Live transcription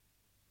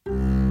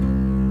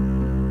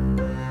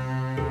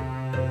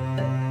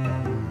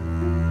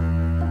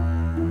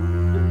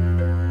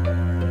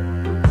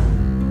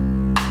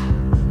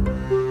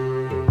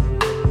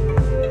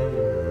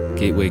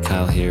Way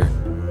Kyle here.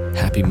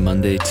 Happy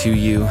Monday to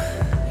you.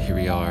 Here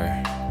we are,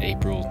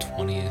 April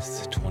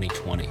 20th,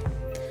 2020.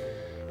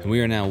 And we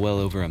are now well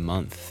over a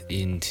month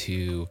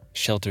into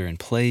shelter in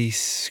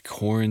place,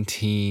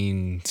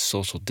 quarantine,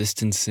 social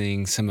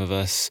distancing. Some of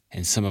us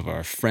and some of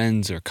our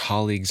friends or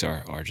colleagues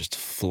are just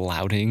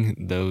flouting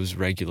those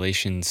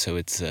regulations. So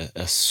it's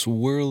a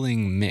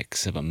swirling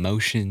mix of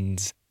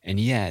emotions. And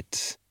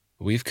yet,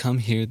 we've come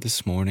here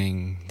this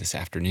morning, this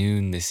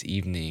afternoon, this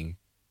evening,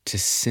 to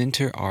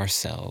center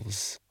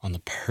ourselves on the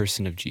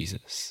person of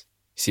Jesus.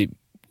 See,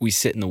 we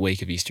sit in the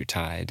wake of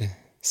Eastertide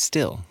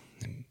still,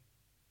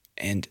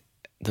 and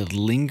the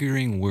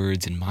lingering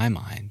words in my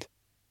mind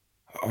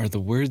are the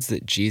words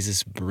that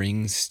Jesus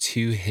brings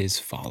to his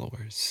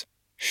followers.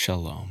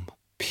 Shalom,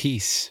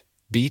 peace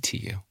be to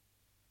you.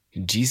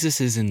 Jesus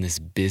is in this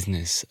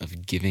business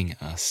of giving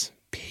us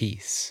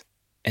peace.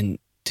 And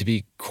to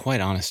be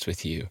quite honest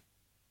with you,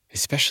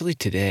 especially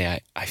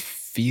today, I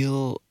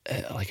feel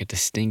like a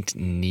distinct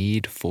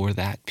need for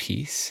that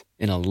peace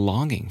and a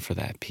longing for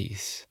that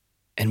peace.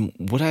 And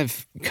what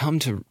I've come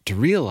to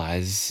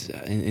realize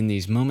in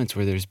these moments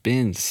where there's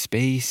been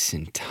space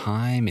and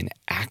time and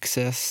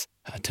access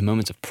to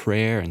moments of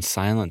prayer and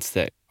silence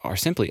that are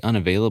simply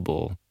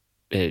unavailable,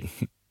 they're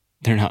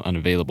not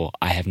unavailable.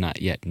 I have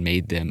not yet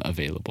made them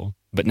available.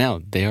 But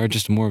now they are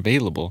just more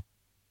available.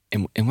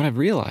 And what I've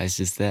realized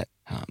is that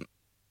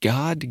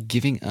God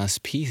giving us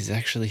peace is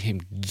actually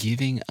him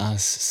giving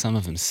us some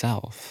of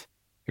himself.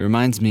 It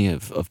reminds me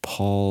of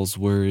Paul's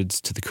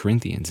words to the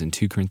Corinthians in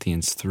 2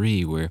 Corinthians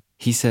 3, where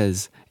he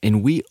says,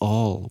 "And we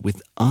all,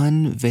 with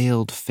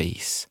unveiled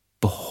face,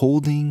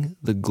 beholding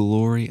the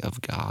glory of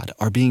God,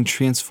 are being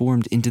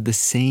transformed into the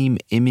same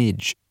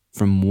image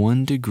from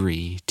one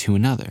degree to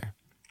another.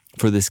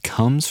 For this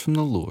comes from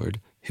the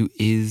Lord, who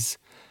is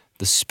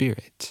the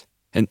Spirit."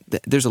 And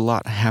there's a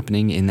lot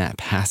happening in that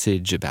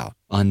passage about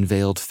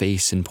unveiled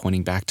face and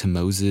pointing back to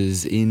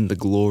Moses in the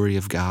glory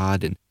of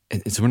God. And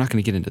so we're not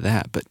going to get into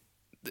that. But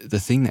the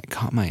thing that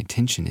caught my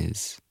attention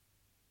is,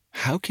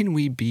 how can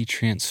we be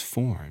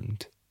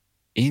transformed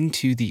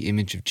into the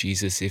image of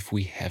Jesus if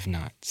we have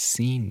not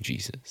seen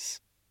Jesus?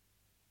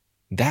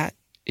 That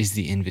is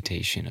the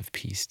invitation of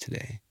peace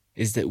today,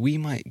 is that we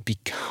might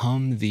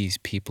become these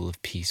people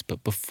of peace.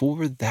 But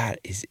before that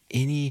is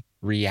any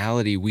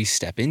reality we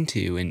step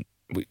into, and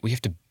we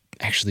have to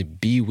actually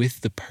be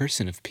with the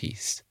person of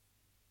peace.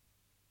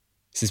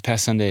 This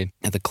past Sunday,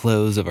 at the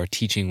close of our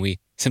teaching, we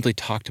simply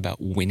talked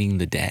about winning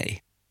the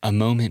day, a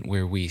moment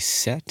where we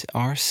set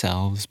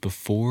ourselves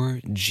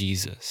before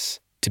Jesus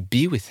to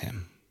be with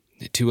him,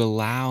 to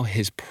allow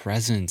his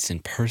presence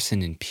and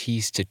person and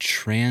peace to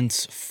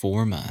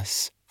transform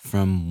us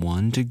from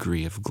one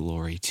degree of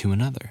glory to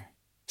another,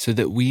 so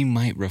that we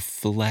might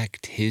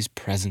reflect his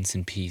presence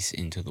and peace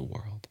into the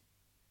world.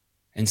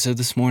 And so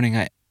this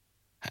morning,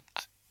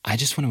 I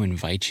just want to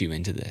invite you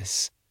into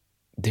this.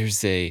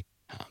 There's a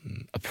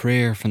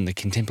prayer from the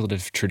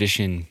contemplative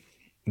tradition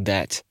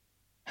that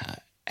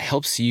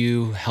helps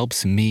you,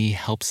 helps me,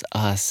 helps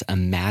us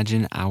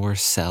imagine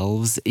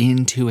ourselves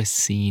into a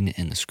scene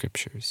in the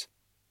scriptures.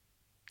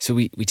 So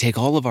we take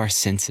all of our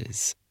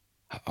senses,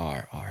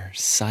 our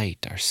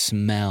sight, our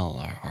smell,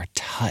 our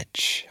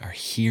touch, our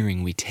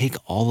hearing, we take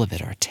all of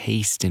it, our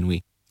taste, and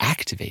we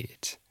activate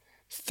it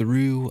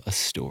through a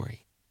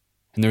story.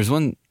 And there's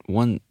one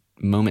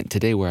moment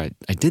today where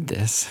I did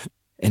this,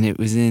 and it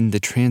was in the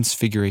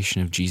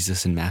transfiguration of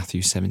Jesus in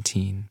Matthew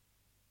 17.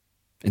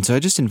 And so I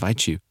just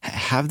invite you,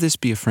 have this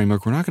be a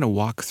framework. We're not going to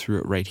walk through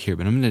it right here,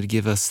 but I'm going to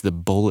give us the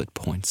bullet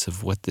points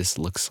of what this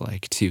looks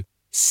like, to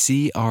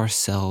see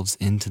ourselves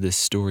into this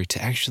story,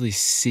 to actually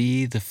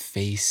see the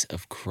face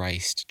of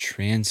Christ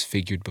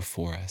transfigured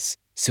before us,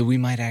 so we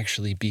might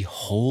actually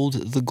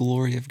behold the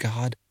glory of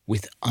God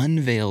with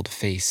unveiled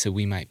face, so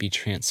we might be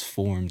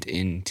transformed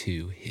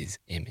into his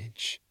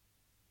image.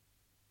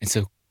 And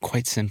so,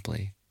 quite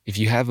simply, if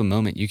you have a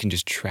moment, you can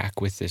just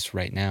track with this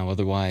right now.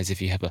 Otherwise,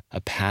 if you have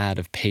a pad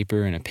of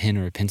paper and a pen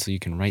or a pencil, you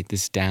can write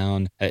this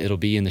down. It'll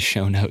be in the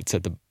show notes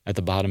at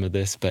the bottom of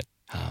this. But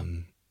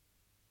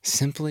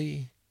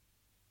simply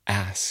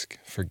ask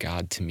for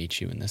God to meet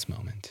you in this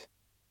moment.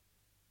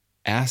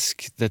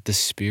 Ask that the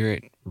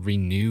Spirit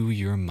renew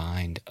your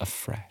mind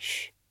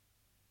afresh.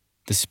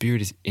 The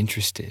Spirit is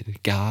interested.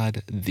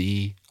 God,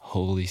 the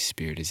Holy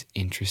Spirit, is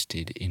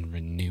interested in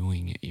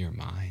renewing your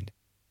mind.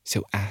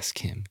 So ask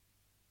him,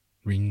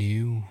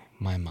 renew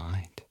my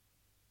mind.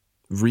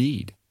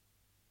 Read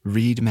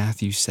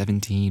Matthew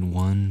 17,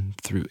 1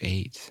 through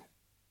 8,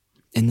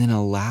 and then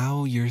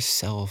allow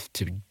yourself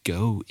to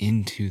go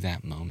into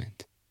that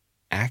moment,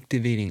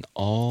 activating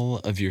all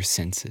of your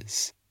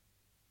senses.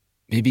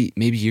 Maybe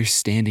you're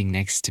standing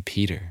next to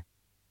Peter,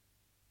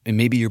 and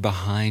maybe you're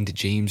behind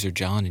James or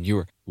John, and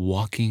you're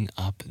walking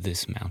up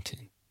this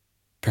mountain.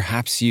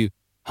 Perhaps you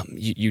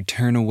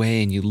turn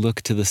away and you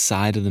look to the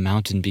side of the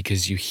mountain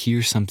because you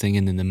hear something,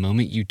 and then the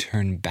moment you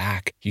turn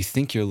back, you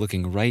think you're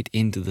looking right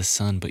into the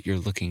sun, but you're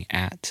looking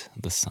at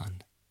the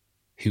sun,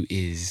 who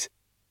is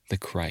the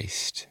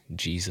Christ,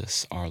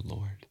 Jesus our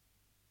Lord.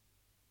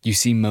 You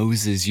see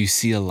Moses, you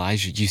see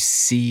Elijah, you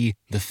see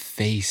the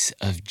face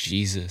of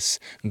Jesus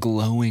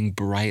glowing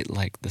bright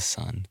like the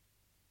sun.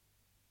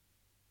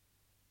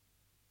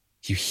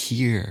 You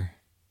hear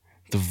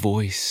the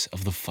voice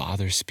of the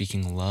Father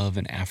speaking love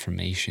and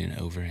affirmation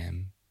over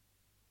him.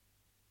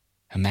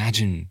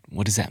 Imagine,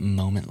 what is that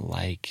moment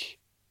like?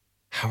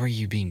 How are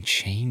you being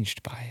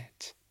changed by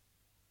it?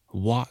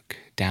 Walk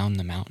down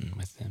the mountain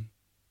with him.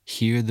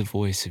 Hear the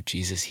voice of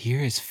Jesus. Hear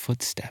his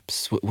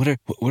footsteps. What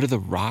are the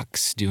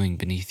rocks doing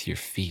beneath your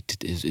feet?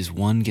 Is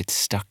one get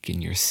stuck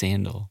in your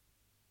sandal?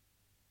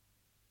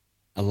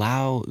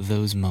 Allow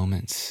those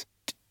moments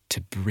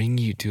to bring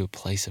you to a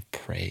place of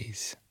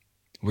praise,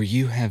 where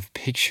you have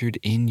pictured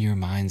in your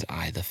mind's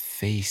eye the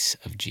face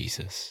of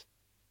Jesus.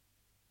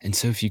 And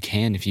so if you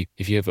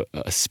have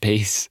a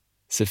space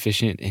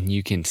sufficient and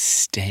you can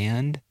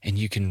stand and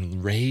you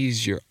can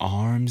raise your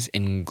arms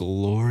in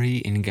glory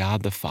in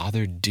God the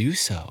Father, do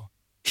so.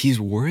 He's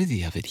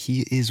worthy of it.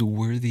 He is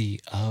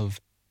worthy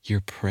of your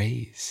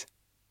praise.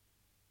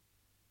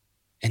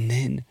 And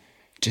then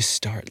just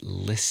start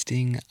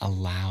listing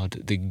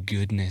aloud the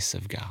goodness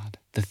of God,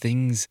 the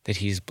things that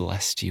he's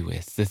blessed you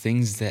with, the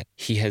things that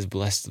he has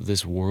blessed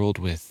this world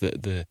with,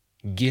 the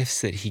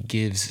gifts that he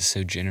gives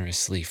so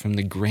generously, from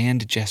the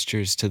grand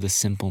gestures to the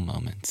simple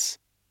moments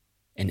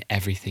and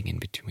everything in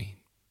between.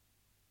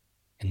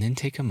 And then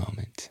take a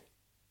moment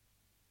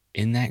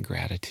in that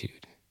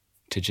gratitude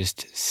to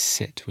just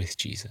sit with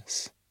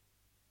Jesus.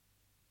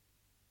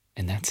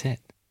 And that's it.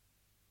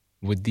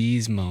 Would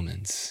these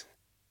moments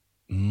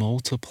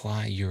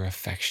multiply your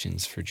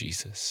affections for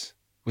Jesus?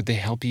 Would they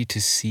help you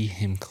to see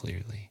him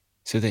clearly,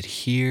 so that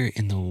here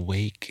in the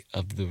wake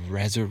of the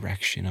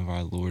resurrection of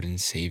our Lord and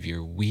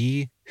Savior,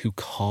 we who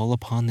call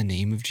upon the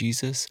name of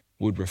Jesus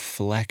would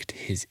reflect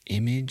his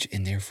image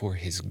and therefore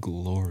his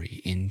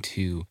glory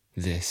into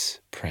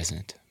this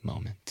present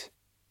moment?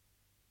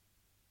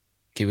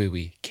 Gateway,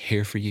 we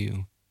care for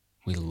you.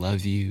 We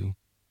love you.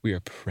 We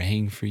are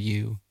praying for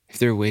you. If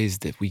there are ways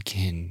that we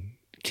can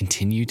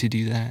continue to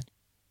do that,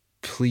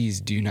 please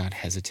do not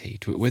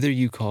hesitate. Whether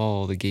you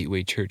call the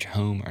Gateway Church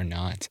home or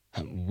not,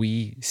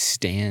 we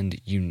stand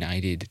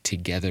united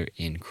together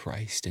in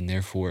Christ, and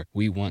therefore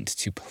we want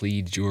to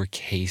plead your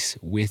case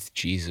with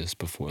Jesus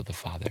before the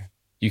Father.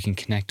 You can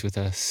connect with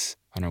us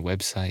on our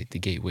website,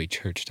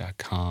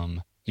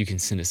 thegatewaychurch.com. You can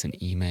send us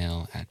an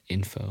email at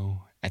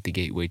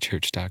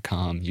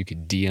info@thegatewaychurch.com. You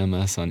could DM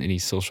us on any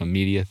social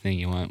media thing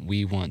you want.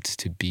 We want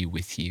to be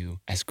with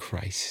you as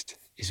Christ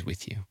is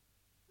with you.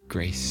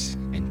 Grace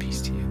and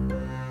peace to you.